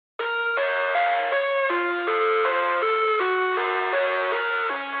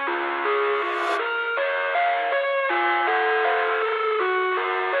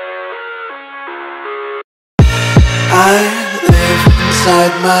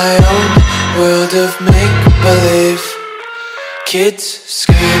inside my own world of make-believe. Kids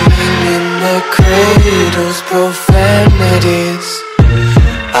screaming in their cradles, profanities.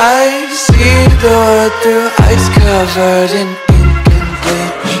 I see the world through ice covered in ink and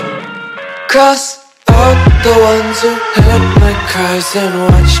bleach. Cross out the ones who heard my cries and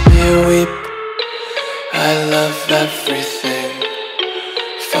watched me weep. I love everything.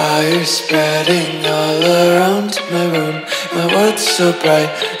 Fire spreading all around my room. My world's so bright,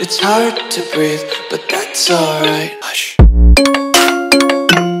 it's hard to breathe, but that's alright. Hush.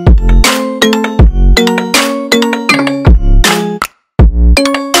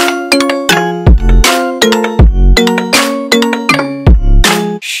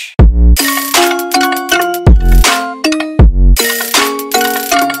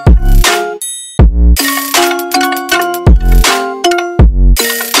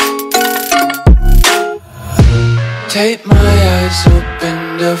 Tape my eyes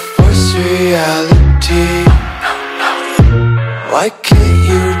open to force reality. Why can't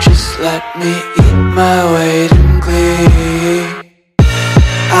you just let me eat my weight in glee?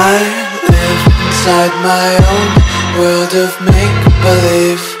 I live inside my own world of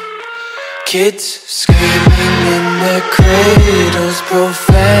make-believe. Kids screaming in their cradles,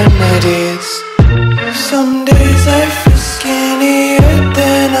 profanities. Some days I feel skinnier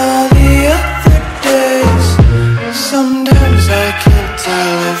than all the other days. Sometimes I can't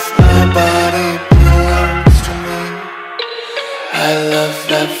tell if my body belongs to me. I love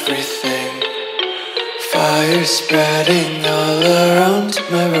everything. Fire spreading all around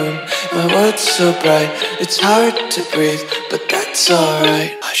my room. My world's so bright, it's hard to breathe, but that's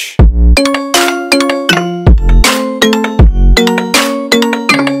alright. Hush.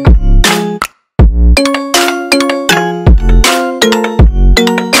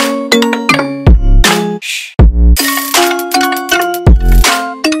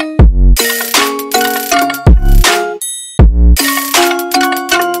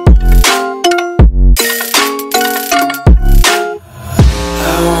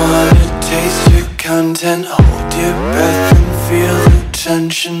 Content, hold your breath and feel the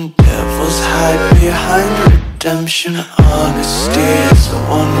tension. Devils hide behind redemption. Honesty is a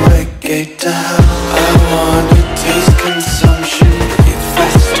one-way gate to hell. I wanna taste consumption. Breathe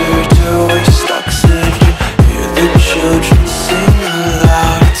faster to waste oxygen. Hear the children sing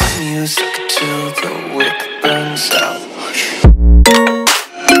aloud. It's music till the wick burns out.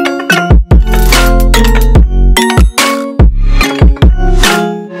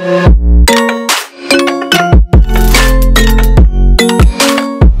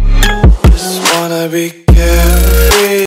 Be